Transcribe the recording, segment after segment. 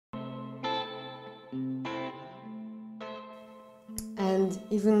and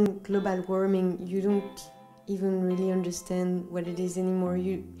even global warming, you don't even really understand what it is anymore.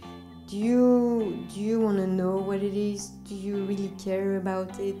 Do you want to know what it is? Do you really care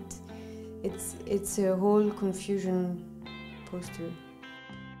about it? It's a whole confusion poster.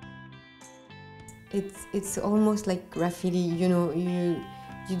 It's almost like graffiti, you know,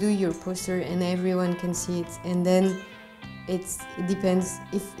 you do your poster and everyone can see it, and then it depends.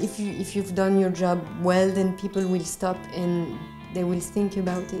 If you've done your job well, then people will stop and they will think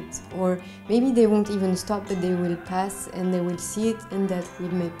about it, or maybe they won't even stop, but they will pass and they will see it, and that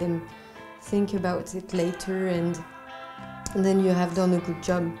will make them think about it later, and then you have done a good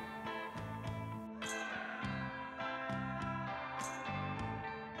job.